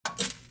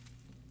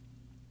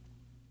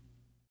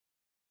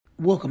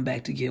Welcome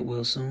back to Get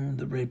Well Soon,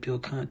 the red pill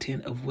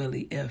content of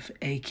Welly F,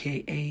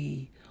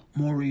 aka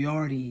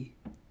Moriarty.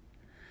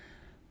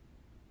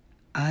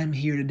 I'm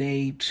here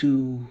today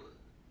to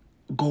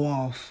go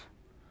off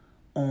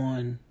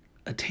on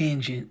a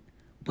tangent,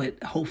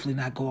 but hopefully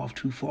not go off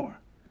too far.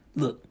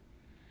 Look,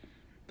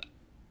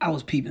 I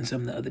was peeping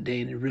something the other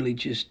day and it really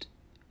just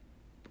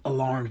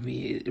alarmed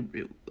me.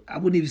 I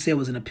wouldn't even say it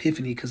was an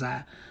epiphany because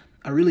I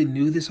really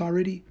knew this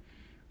already,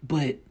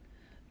 but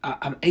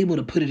I'm able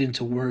to put it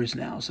into words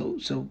now.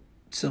 So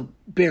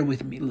bear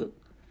with me. Look,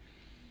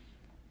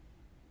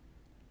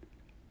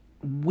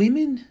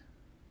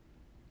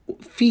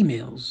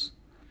 females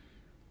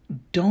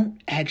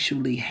don't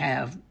actually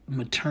have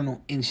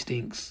maternal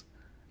instincts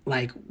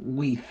like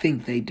we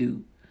think they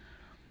do.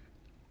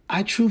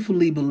 I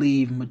truthfully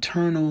believe the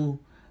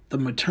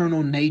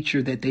maternal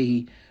nature that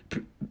they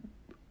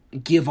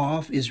give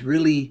off is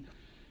really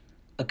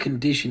a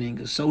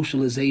conditioning, a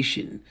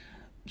socialization,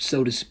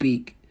 so to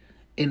speak,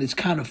 and it's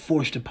kind of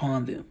forced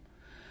upon them.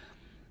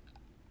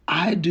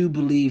 I do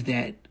believe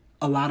that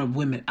a lot of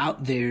women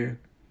out there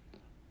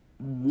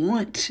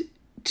want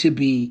to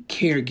be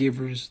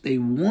caregivers. They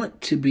want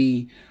to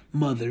be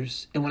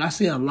mothers. And when I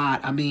say a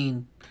lot, I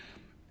mean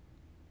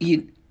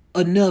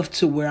enough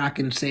to where I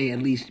can say at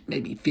least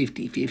maybe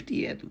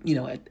 50-50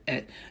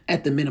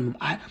 at the minimum.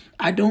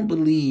 I don't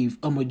believe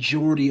a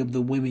majority of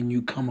the women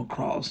you come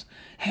across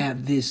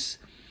have this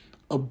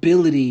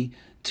ability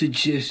to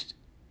just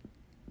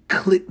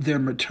click their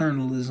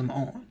maternalism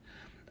on.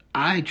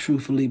 I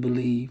truthfully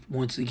believe,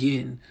 once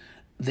again,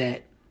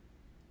 that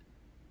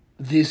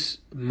this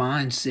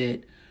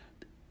mindset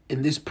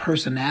and this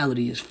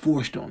personality is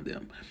forced on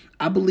them.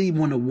 I believe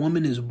when a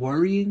woman is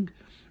worrying,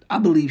 I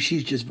believe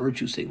she's just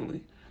virtue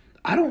signaling.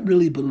 I don't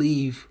really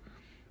believe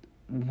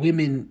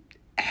women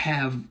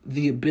have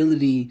the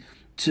ability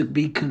to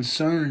be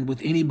concerned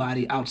with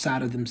anybody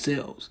outside of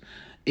themselves.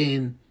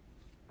 And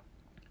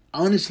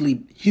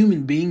honestly,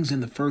 human beings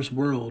in the first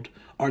world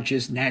are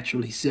just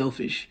naturally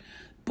selfish.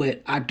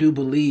 But I do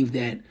believe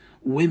that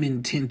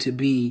women tend to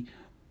be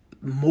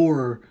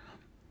more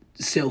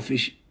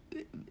selfish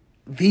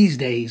these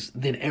days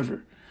than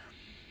ever.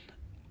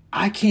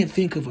 I can't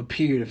think of a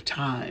period of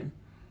time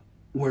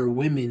where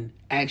women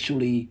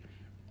actually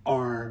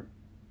are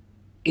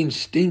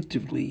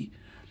instinctively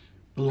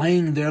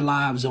laying their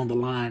lives on the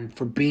line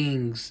for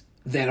beings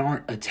that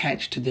aren't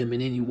attached to them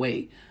in any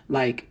way.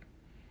 Like,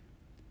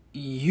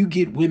 you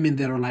get women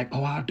that are like,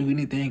 oh, I'll do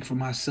anything for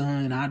my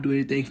son. I'll do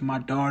anything for my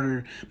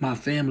daughter, my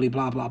family,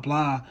 blah, blah,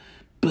 blah.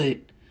 But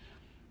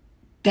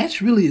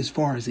that's really as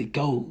far as it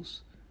goes.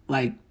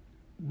 Like,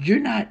 you're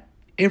not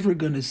ever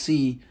going to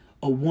see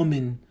a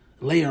woman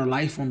lay her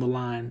life on the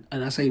line. And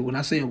when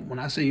I say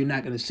you're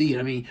not going to see it,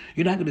 I mean,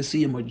 you're not going to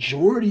see a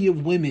majority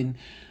of women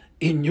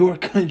in your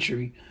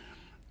country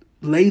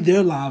lay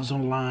their lives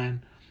on the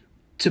line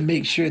to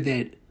make sure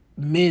that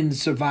men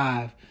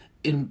survive.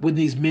 And when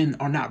these men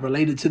are not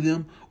related to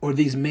them or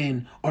these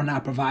men are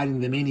not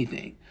providing them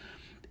anything.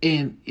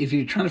 And if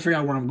you're trying to figure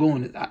out where I'm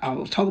going, I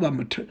was talking about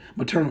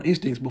maternal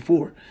instincts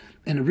before.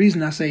 And the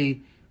reason I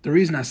say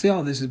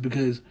all this is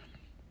because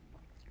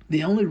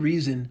the only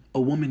reason a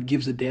woman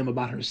gives a damn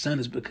about her son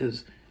is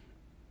because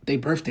they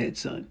birthed that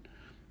son.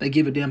 They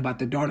give a damn about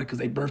their daughter because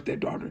they birthed their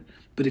daughter.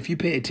 But if you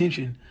pay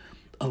attention,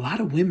 a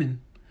lot of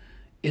women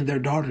and their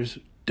daughters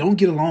don't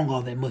get along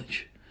all that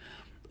much.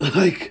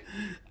 Like,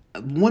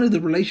 one of the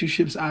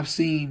relationships I've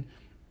seen,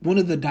 one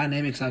of the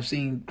dynamics I've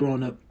seen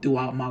growing up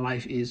throughout my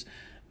life is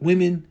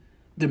women,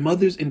 their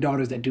mothers and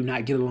daughters that do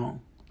not get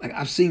along. Like,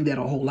 I've seen that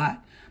a whole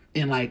lot.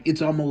 And like,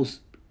 it's almost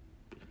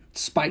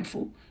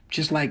spiteful.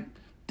 Just like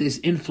this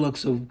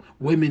influx of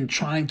women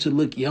trying to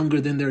look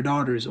younger than their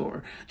daughters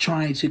or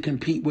trying to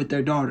compete with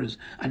their daughters.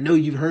 I know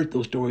you've heard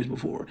those stories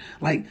before.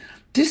 Like,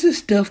 this is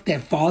stuff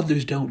that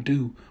fathers don't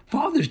do.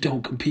 Fathers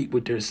don't compete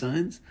with their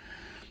sons.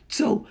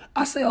 So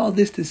I say all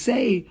this to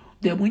say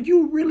that when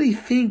you really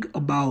think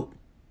about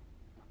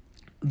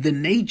the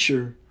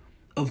nature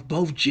of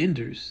both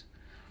genders,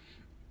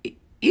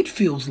 it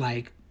feels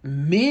like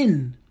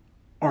men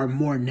are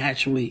more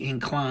naturally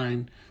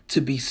inclined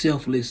to be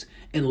selfless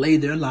and lay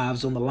their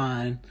lives on the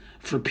line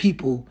for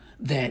people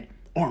that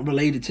aren't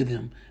related to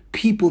them,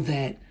 people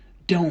that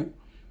don't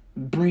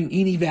bring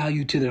any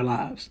value to their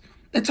lives.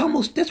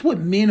 That's what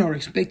men are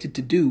expected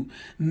to do.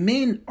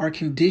 Men are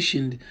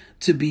conditioned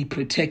to be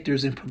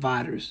protectors and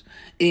providers.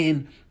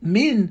 And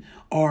men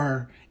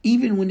are,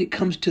 even when it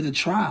comes to the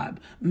tribe,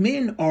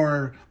 men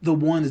are the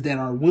ones that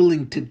are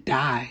willing to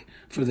die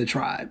for the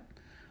tribe.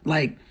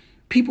 Like,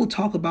 people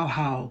talk about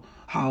how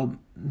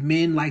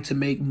men like to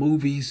make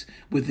movies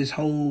with this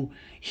whole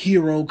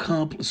superhero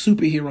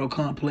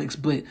complex,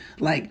 but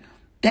like,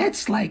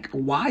 that's like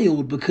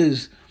wild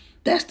because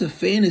that's the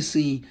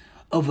fantasy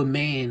of a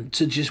man,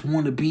 to just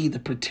want to be the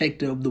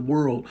protector of the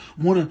world.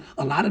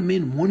 A lot of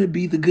men want to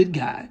be the good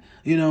guy,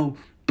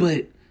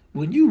 but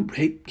when you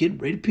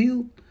get red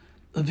pilled,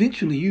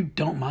 eventually you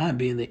don't mind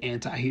being the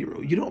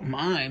anti-hero. You don't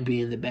mind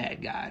being the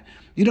bad guy.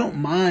 You don't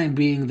mind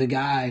being the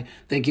guy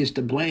that gets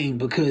the blame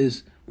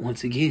because,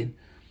 once again,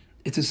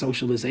 It's a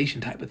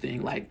socialization type of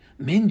thing. Like,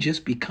 men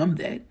just become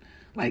that.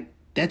 Like,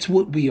 that's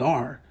what we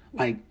are.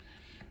 Like,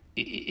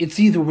 it's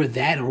either we're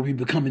that or we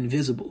become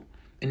invisible.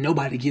 And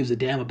nobody gives a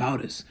damn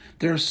about us.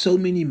 There are so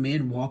many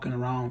men walking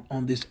around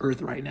on this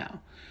earth right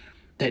now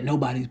that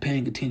nobody's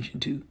paying attention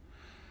to.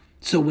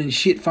 So when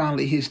shit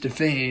finally hits the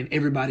fan,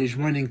 everybody's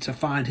running to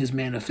find his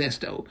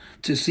manifesto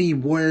to see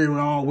where it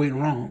all went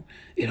wrong.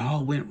 It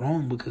all went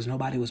wrong because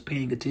nobody was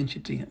paying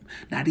attention to him.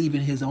 Not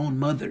even his own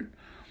mother.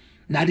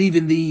 Not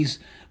even these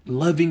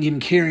loving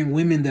and caring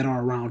women that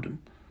are around him.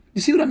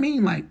 You see what I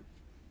mean? Like,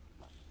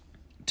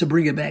 to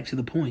bring it back to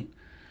the point,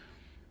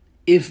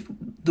 if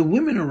the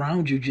women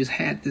around you just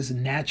had this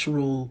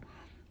natural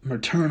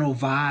maternal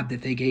vibe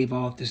that they gave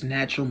off, this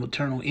natural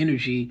maternal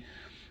energy,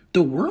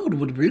 the world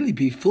would really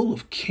be full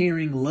of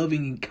caring,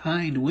 loving, and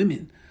kind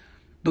women.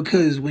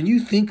 Because when you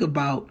think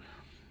about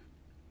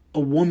a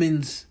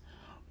woman's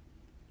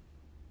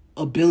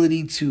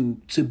ability to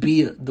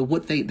be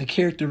the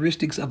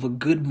characteristics of a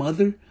good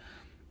mother,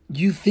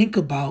 you think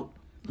about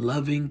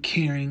loving,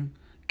 caring,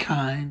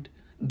 kind,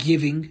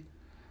 giving.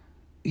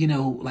 You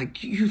know,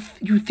 like you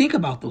think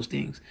about those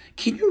things.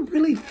 Can you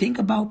really think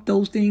about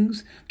those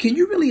things? Can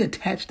you really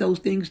attach those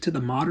things to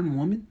the modern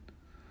woman?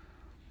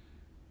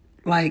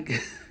 Like,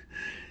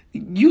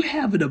 you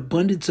have an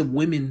abundance of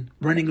women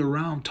running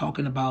around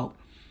talking about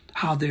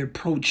how they're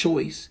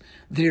pro-choice.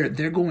 They're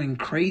going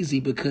crazy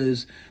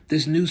because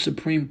this new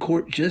Supreme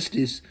Court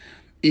justice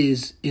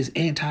is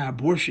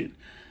anti-abortion.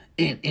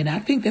 And I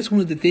think that's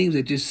one of the things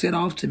that just set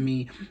off to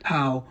me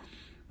how,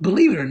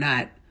 believe it or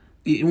not,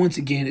 once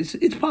again,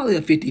 it's probably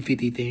a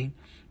 50-50 thing,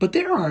 but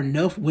there are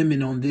enough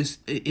women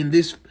in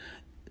this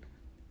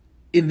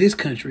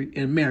country,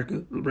 in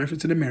America,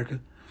 reference in America,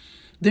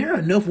 there are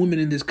enough women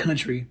in this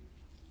country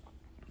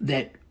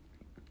that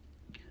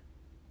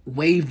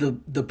wave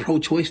the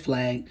pro-choice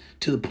flag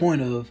to the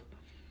point of,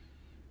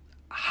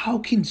 how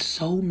can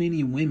so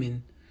many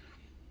women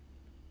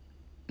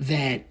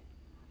that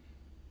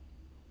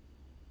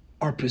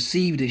are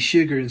perceived as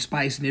sugar and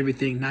spice and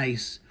everything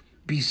nice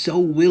be so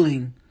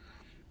willing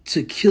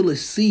to kill a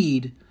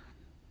seed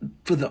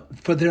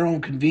for their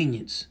own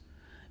convenience?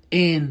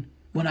 And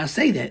when I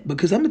say that,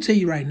 because I'm gonna tell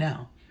you right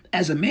now,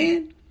 as a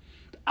man,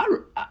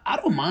 I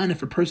don't mind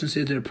if a person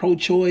says they're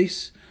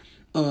pro-choice.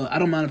 I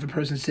don't mind if a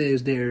person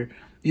says they're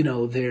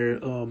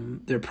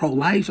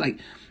pro-life. Like,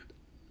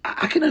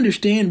 I can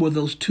understand where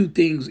those two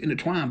things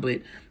intertwine.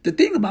 But the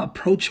thing about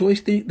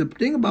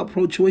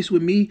pro-choice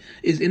with me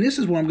is, and this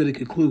is where I'm going to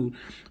conclude,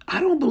 I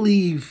don't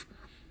believe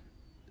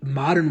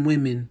modern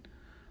women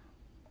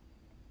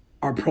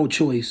are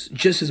pro-choice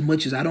just as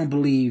much as I don't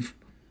believe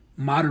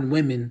modern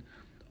women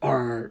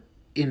are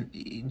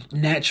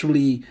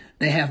they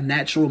have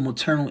natural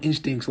maternal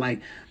instincts.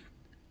 Like,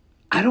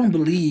 I don't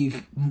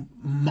believe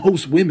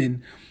most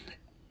women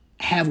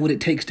have what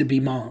it takes to be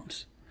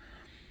moms.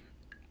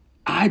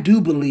 I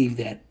do believe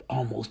that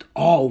almost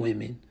all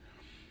women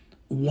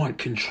want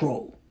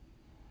control.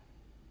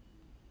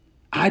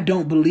 I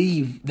don't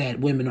believe that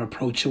women are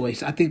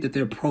pro-choice. I think that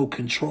they're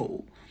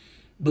pro-control.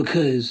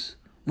 Because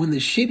when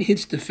the shit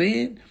hits the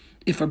fan,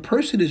 if a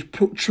person is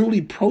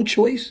truly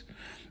pro-choice,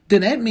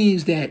 then that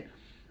means that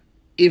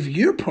if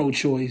you're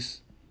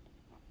pro-choice,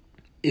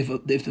 if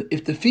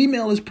the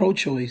female is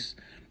pro-choice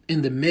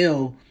and the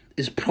male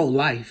is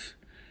pro-life,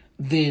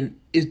 then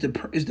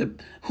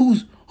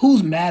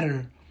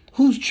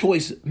whose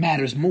choice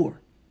matters more?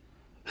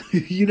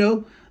 You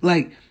know,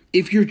 like,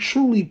 if you're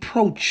truly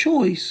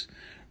pro-choice,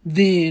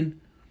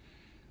 then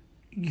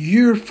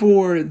you're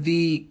for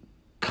the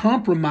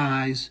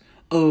compromise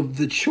of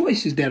the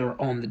choices that are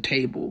on the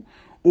table,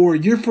 or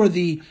you're for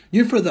the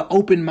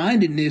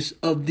open-mindedness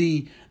of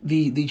the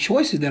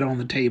choices that are on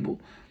the table.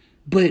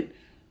 But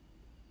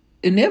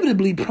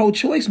inevitably,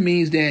 pro-choice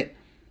means that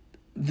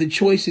the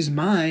choice is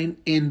mine,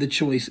 and the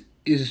choice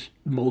is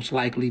most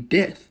likely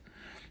death.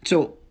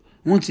 So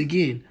once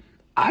again,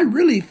 I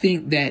really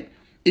think that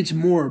it's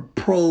more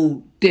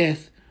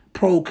pro-death,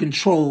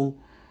 pro-control,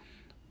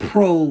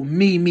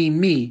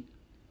 pro-me,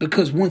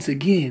 because once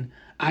again,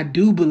 I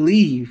do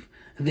believe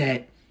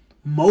that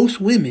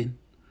most women,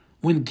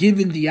 when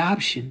given the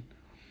option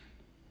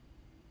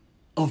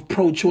of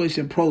pro-choice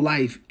and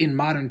pro-life in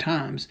modern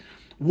times,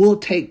 will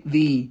take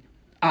the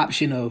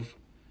option of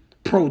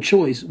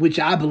pro-choice, which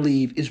I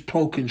believe is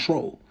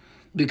pro-control.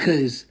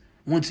 Because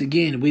once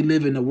again, we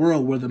live in a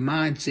world where the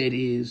mindset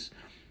is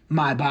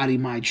my body,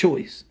 my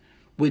choice,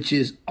 which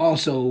is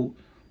also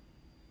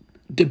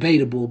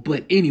debatable.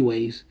 But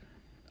anyways,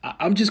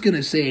 I'm just going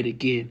to say it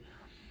again.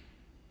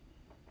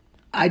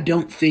 I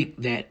don't think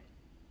that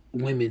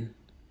women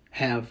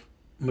have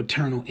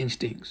maternal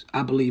instincts.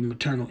 I believe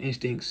maternal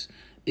instincts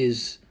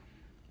is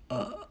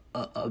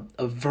a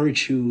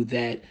virtue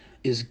that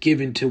is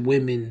given to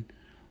women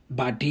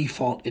by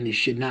default, and it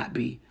should not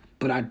be.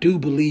 But I do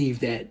believe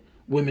that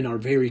women are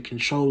very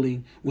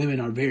controlling.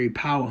 Women are very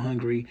power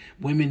hungry.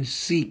 Women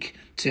seek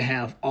to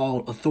have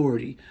all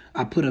authority.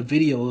 I put a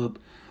video up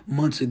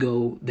months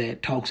ago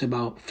that talks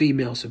about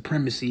female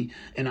supremacy,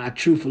 and I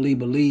truthfully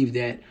believe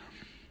that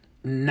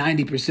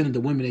 90% of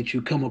the women that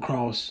you come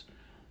across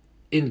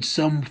in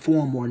some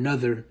form or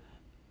another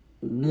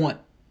want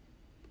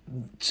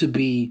to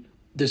be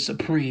the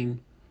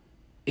supreme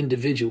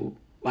individual.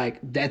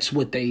 Like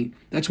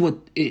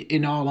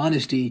in all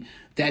honesty,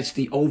 that's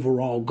the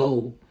overall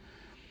goal.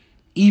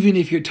 Even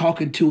if you're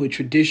talking to a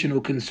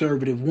traditional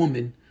conservative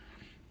woman,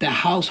 the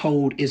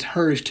household is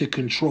hers to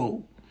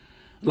control.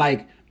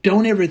 Like,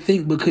 don't ever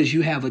think because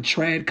you have a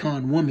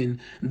tradcon woman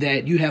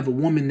that you have a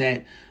woman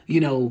that,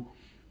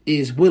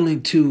 is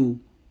willing to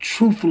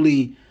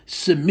truthfully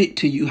submit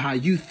to you how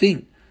you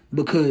think.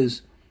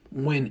 Because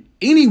when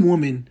any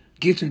woman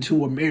gets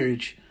into a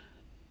marriage,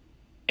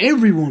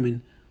 every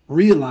woman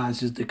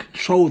realizes the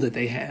control that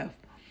they have.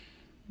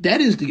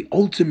 That is the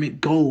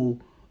ultimate goal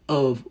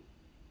of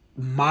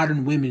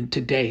modern women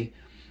today.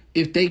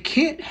 If they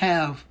can't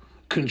have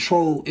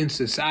control in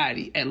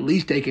society, at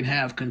least they can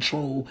have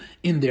control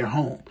in their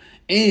home.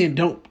 And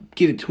don't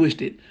get it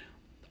twisted,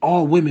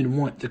 all women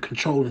want the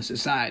control in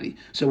society.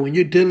 So when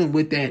you're dealing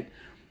with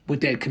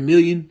that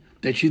chameleon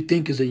that you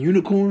think is a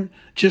unicorn,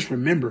 just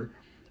remember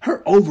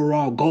her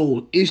overall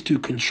goal is to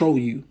control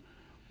you.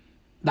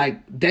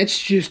 Like, that's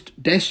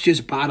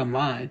just bottom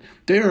line.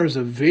 There is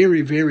a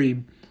very,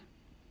 very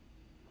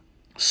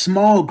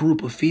small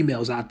group of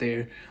females out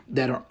there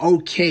that are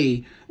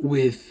okay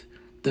with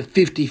the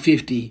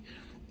 50-50,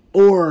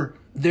 or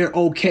they're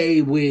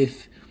okay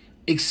with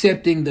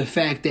accepting the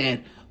fact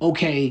that,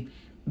 okay,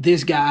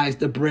 this guy's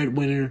the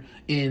breadwinner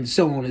and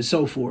so on and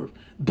so forth.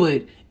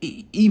 But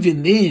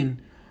even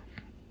then,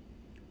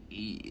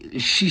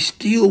 she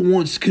still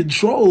wants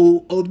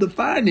control of the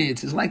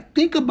finances. Like,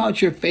 think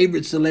about your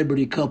favorite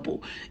celebrity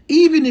couple.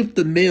 Even if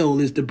the male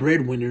is the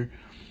breadwinner,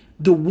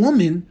 the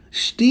woman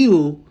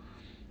still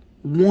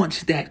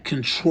wants that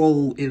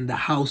control in the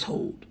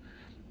household.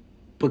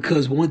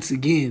 Because once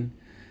again,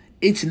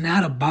 it's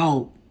not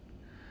about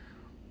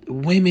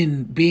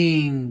women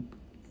being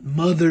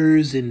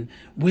mothers and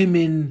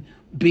women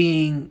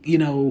being,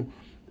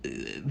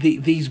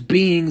 these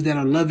beings that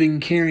are loving,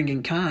 caring,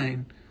 and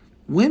kind.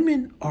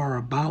 Women are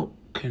about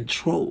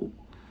control.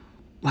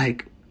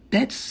 Like,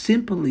 that's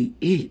simply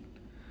it.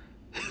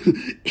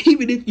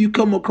 Even if you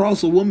come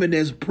across a woman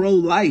that's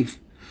pro-life,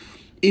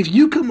 if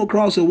you come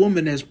across a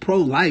woman that's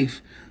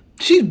pro-life,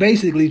 she's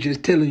basically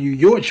just telling you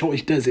your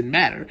choice doesn't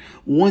matter.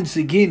 Once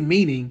again,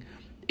 meaning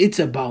it's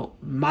about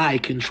my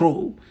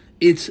control.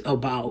 It's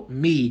about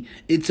me.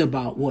 It's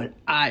about what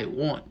I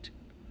want.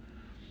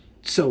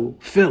 So,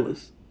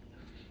 fellas,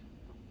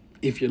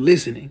 if you're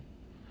listening,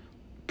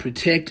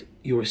 protect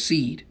your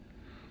seed.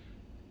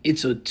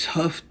 It's a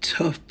tough,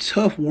 tough,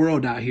 tough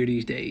world out here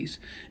these days,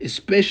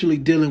 especially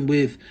dealing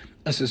with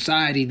a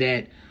society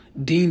that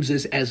deems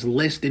us as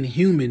less than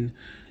human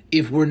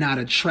if we're not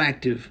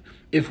attractive,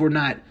 if we're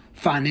not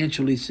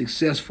financially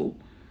successful,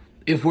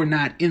 if we're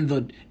not in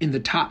the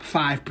top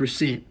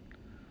 5%.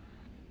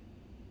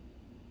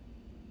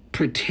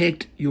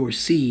 Protect your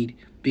seed,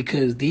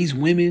 because these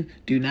women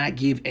do not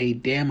give a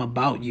damn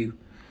about you.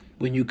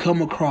 When you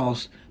come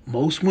across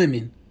most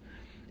women,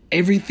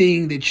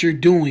 everything that you're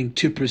doing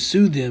to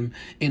pursue them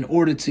in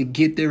order to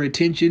get their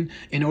attention,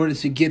 in order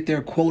to get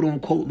their quote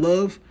unquote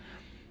love,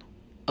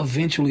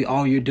 eventually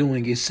all you're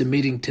doing is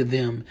submitting to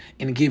them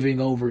and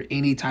giving over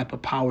any type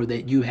of power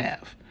that you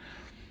have.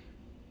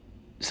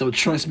 So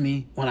trust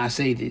me when I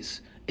say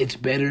this. It's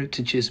better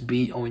to just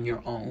be on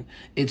your own.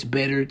 It's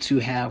better to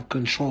have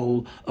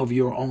control of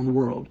your own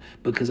world.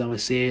 Because I'm going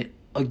to say it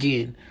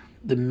again.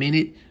 The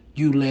minute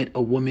you let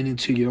a woman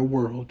into your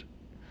world,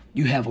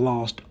 you have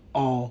lost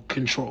all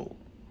control.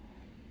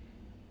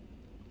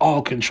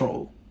 All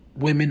control.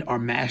 Women are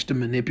master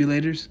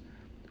manipulators.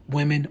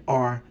 Women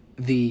are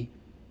the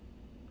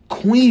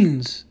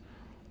queens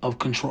of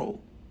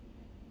control.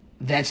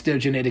 That's their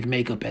genetic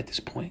makeup at this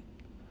point.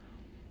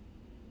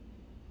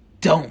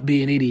 Don't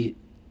be an idiot.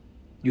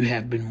 You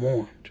have been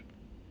warned.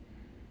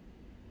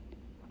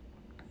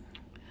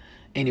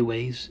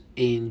 Anyways,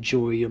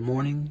 enjoy your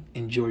morning,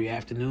 enjoy your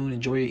afternoon,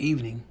 enjoy your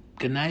evening.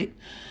 Good night,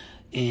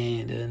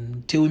 and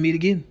until we meet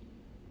again.